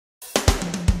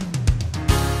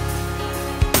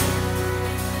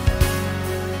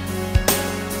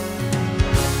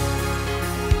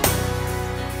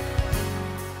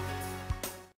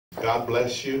God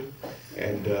bless you.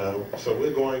 And so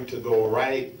we're going to go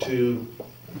right to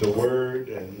the Word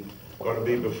and going to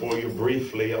be before you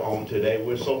briefly on today.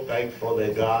 We're so thankful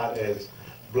that God has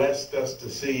blessed us to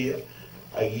see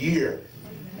a year,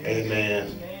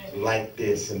 amen, like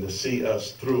this and to see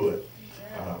us through it.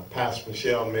 Pastor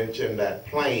Michelle mentioned that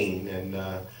plane, and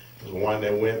the one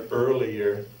that went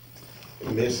earlier,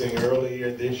 missing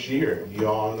earlier this year. You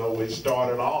all know we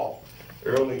started off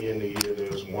early in the year.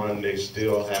 There's one they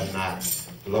still have not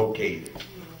located.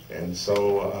 And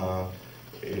so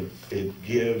it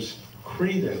gives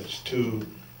credence to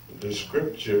the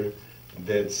scripture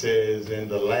that says in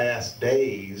the last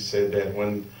days, said that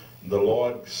when the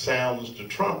Lord sounds the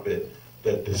trumpet,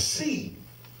 that the sea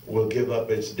will give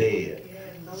up its dead.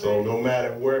 So no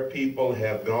matter where people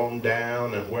have gone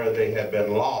down and where they have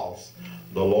been lost,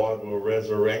 the Lord will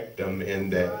resurrect them in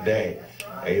that day.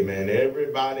 Amen.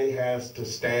 Everybody has to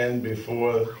stand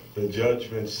before the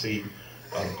judgment seat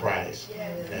of Christ.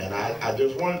 And I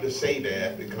just wanted to say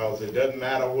that because it doesn't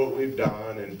matter what we've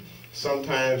done, and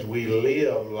sometimes we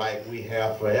live like we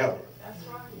have forever.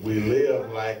 We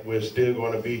live like we're still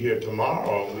going to be here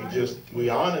tomorrow. We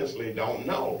honestly don't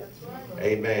know.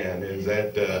 Amen. Is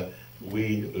that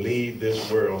we leave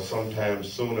this world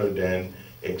sometimes sooner than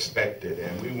expected.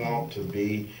 And we want to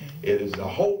be, it is the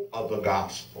hope of the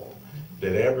gospel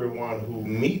that everyone who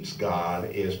meets God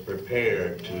is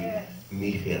prepared to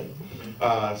meet him.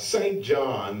 St.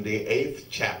 John, the 8th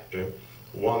chapter,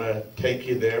 want to take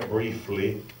you there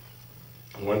briefly,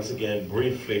 once again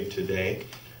briefly today,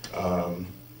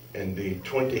 in the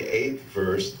 28th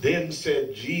verse. Then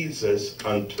said Jesus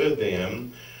unto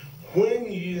them,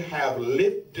 when you have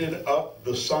lifted up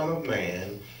the Son of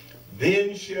Man,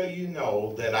 then shall you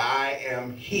know that I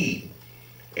am he,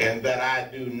 and that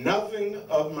I do nothing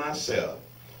of myself,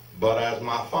 but as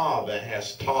my Father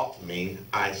has taught me,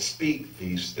 I speak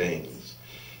these things.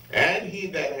 And he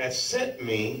that has sent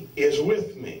me is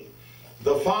with me.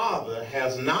 The Father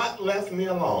has not left me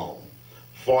alone,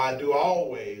 for I do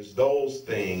always those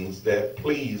things that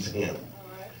please him.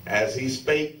 As he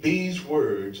spake these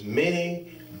words,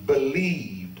 many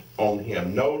believed on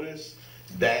him. Notice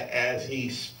that as he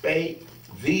spake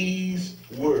these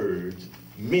words,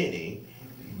 many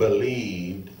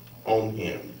believed on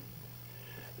him.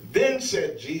 Then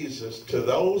said Jesus to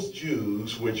those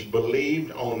Jews which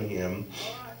believed on him,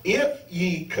 if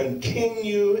ye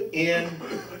continue in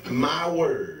my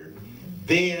word,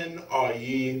 then are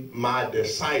ye my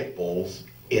disciples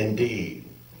indeed.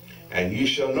 And ye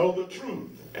shall know the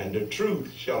truth, and the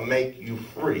truth shall make you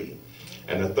free.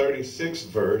 And the 36th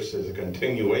verse is a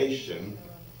continuation.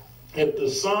 If the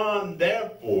Son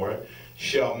therefore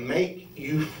shall make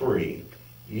you free,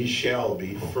 ye shall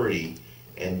be free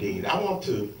indeed. I want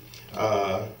to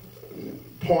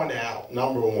point out,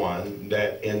 number one,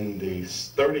 that in the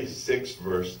 36th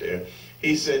verse there,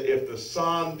 he said, if the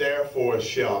Son therefore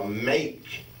shall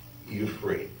make you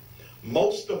free.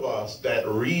 Most of us that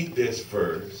read this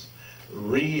verse,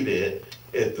 read it,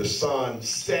 if the Son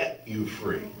set you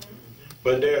free.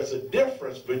 But there's a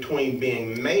difference between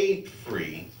being made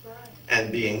free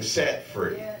and being set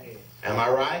free. Am I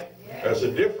right? There's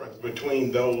a difference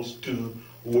between those two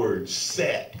words,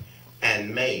 set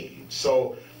and made.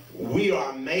 So we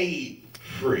are made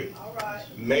free.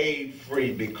 Made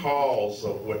free because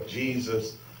of what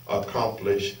Jesus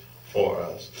accomplished for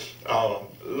us.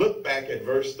 Look back at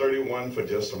verse 31 for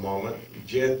just a moment.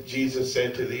 Jesus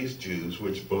said to these Jews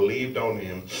which believed on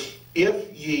him,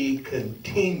 if ye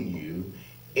continue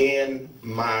in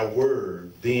my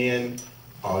word, then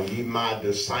are ye my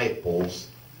disciples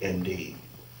indeed.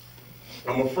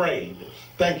 I'm afraid.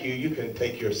 Thank you. You can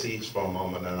take your seats for a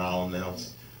moment and I'll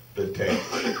announce the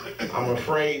text. I'm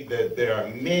afraid that there are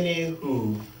many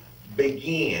who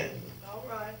begin,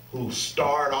 who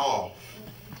start off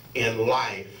in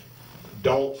life,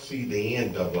 don't see the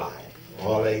end of life.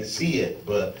 Or they see it,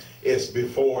 but it's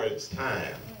before its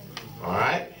time. All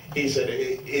right? He said,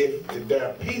 if there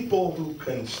are people who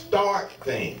can start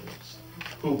things,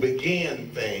 who begin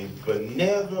things, but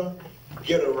never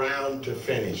get around to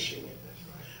finishing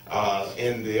it.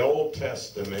 In the Old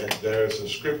Testament, there's a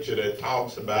scripture that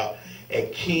talks about a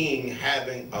king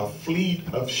having a fleet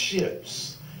of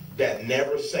ships that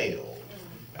never sailed.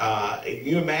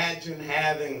 You imagine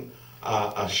having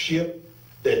a ship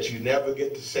that you never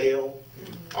get to sail,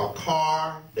 a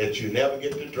car that you never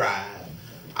get to drive,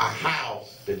 a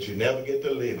house that you never get to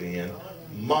live in,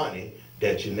 money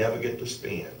that you never get to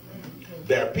spend.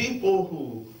 There are people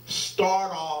who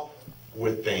start off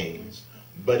with things,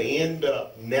 but end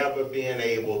up never being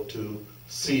able to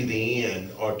see the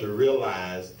end or to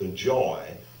realize the joy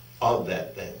of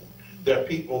that thing. There are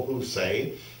people who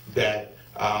say that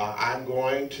I'm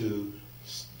going to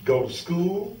go to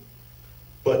school,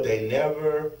 but they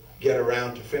never get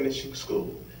around to finishing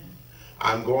school.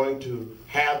 I'm going to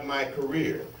have my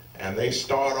career, and they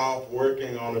start off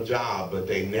working on a job, but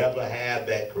they never have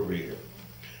that career.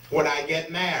 When I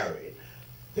get married,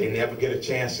 they never get a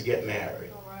chance to get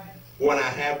married. When I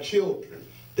have children,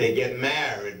 they get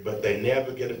married, but they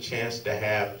never get a chance to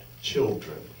have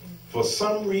children. For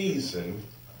some reason,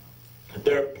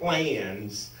 their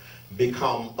plans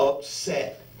become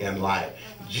upset in life.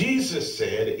 Jesus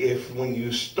said, if when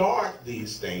you start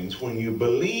these things, when you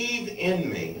believe in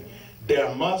me,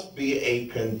 there must be a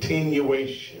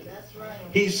continuation. That's right.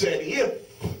 He said,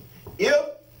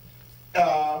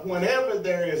 whenever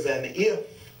there is an if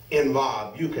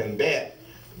involved, you can bet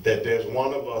that there's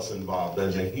one of us involved.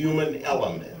 There's a human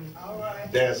element. All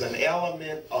right. There's an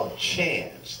element of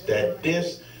chance that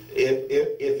this, if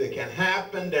it can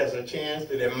happen, there's a chance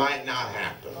that it might not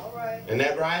happen. All right. Isn't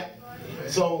that right?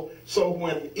 So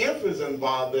when if is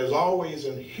involved, there's always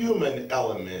a human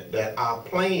element that our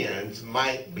plans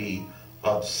might be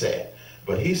upset.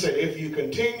 But he said, if you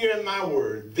continue in my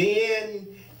word, then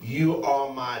you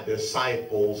are my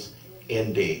disciples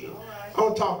indeed. Right. I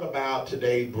want to talk about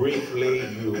today briefly,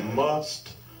 you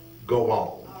must go on.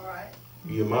 All right.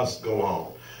 You must go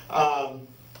on.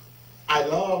 I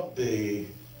love the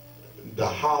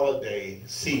holiday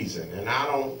season, and I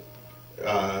don't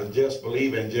just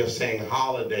believe in just saying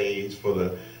holidays for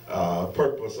the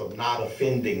purpose of not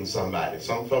offending somebody.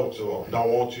 Some folks don't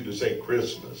want you to say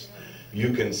Christmas.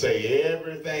 You can say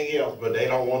everything else, but they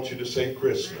don't want you to say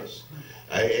Christmas.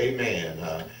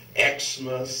 Amen.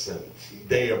 Xmas, and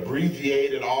they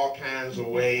abbreviate it all kinds of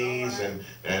ways,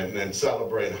 and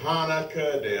celebrate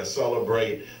Hanukkah. They'll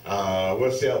celebrate,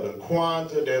 what's the other,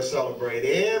 Kwanzaa. They'll celebrate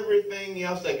everything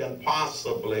else they can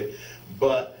possibly,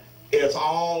 but it's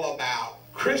all about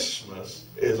Christmas,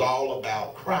 is all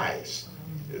about Christ.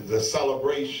 The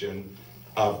celebration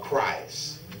of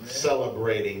Christ.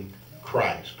 Celebrating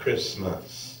Christ.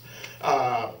 Christmas.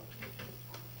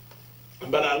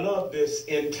 But I love this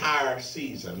entire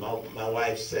season. My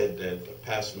wife said that,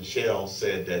 Pastor Michelle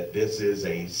said that this is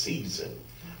a season.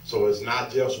 So it's not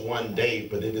just one day,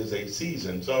 but it is a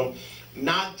season. So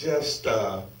not just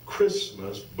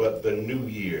Christmas, but the new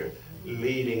year,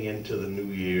 leading into the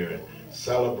new year,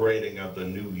 celebrating of the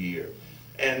new year.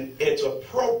 And it's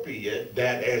appropriate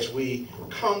that as we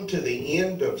come to the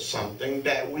end of something,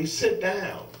 that we sit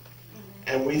down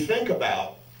and we think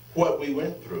about what we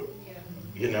went through.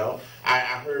 You know, I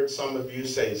heard some of you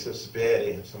say, Sister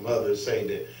Betty, and some others say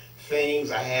that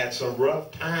I had some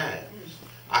rough times.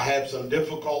 I had some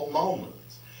difficult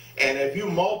moments. And if you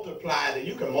multiply that,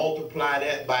 you can multiply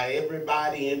that by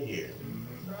everybody in here.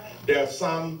 There are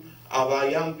some of our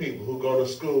young people who go to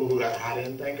school who I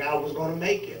didn't think I was going to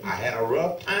make it. I had a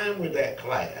rough time with that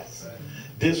class.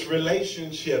 This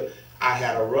relationship, I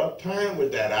had a rough time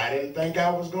with that. I didn't think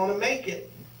I was going to make it.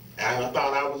 And I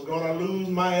thought I was going to lose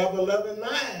my ever-loving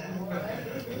mind.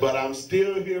 But I'm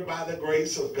still here by the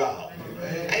grace of God.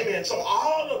 Amen. So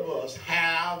all of us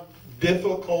have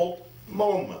difficult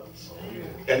moments.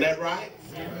 Isn't that right?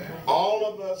 All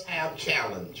of us have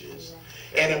challenges.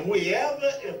 And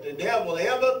if the devil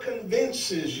ever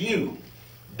convinces you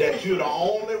that you're the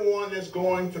only one that's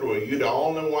going through it, you're the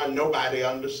only one, nobody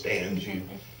understands you,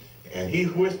 and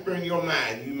he's whispering in your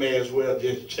mind, you may as well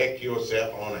just check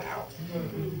yourself on out.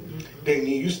 Then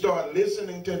you start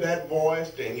listening to that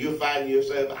voice, then you find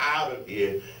yourself out of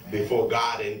here before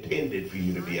God intended for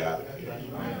you to be out of here.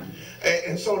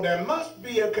 And so there must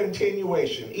be a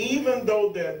continuation, even though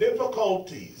there are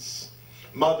difficulties.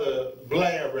 Mother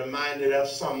Blair reminded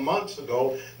us some months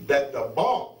ago that the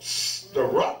bumps, the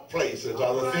rough places,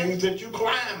 are the things that you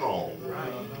climb on.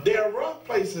 There are rough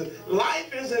places.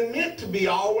 Life isn't meant to be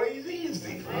always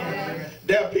easy.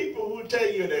 There are people who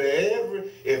tell you that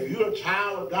if you're a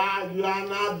child of God, you ought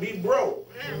not be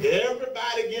broke.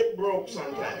 Everybody get broke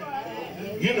sometime.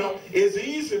 You know, it's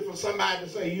easy for somebody to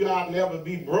say you ought never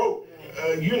be broke.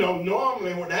 You know,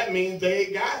 normally what that means they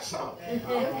ain't got something.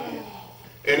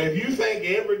 And if you think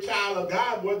every child of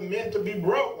God wasn't meant to be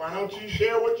broke, why don't you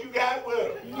share what you got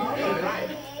with them?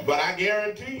 But I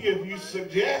guarantee you, if you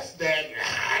suggest that,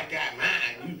 I got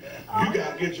mine, you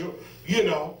got to get your, you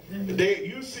know,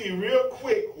 you see real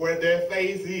quick where their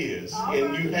faith is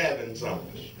in you having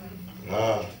something.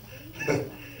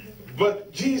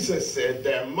 But Jesus said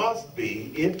there must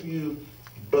be, if you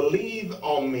believe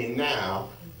on me now,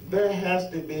 there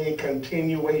has to be a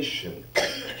continuation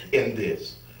in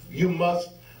this. You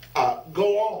must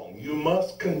go on. You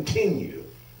must continue.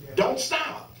 Don't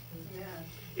stop.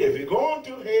 If you're going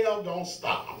through hell, don't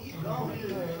stop.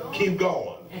 Keep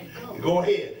going. Go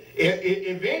ahead.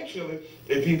 Eventually,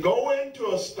 if you go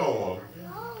into a storm,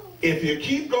 if you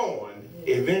keep going,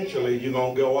 eventually you're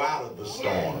going to go out of the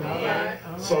storm.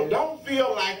 So don't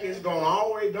feel like it's going to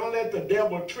always, don't let the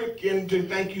devil trick you into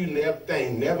thinking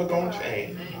everything never going to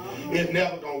change. It's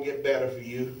never going to get better for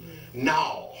you.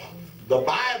 No. The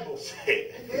Bible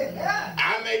said,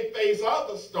 I may face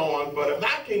other storms, but if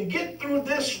I can get through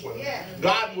this one,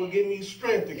 God will give me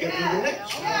strength to get through the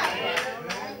next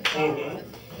one.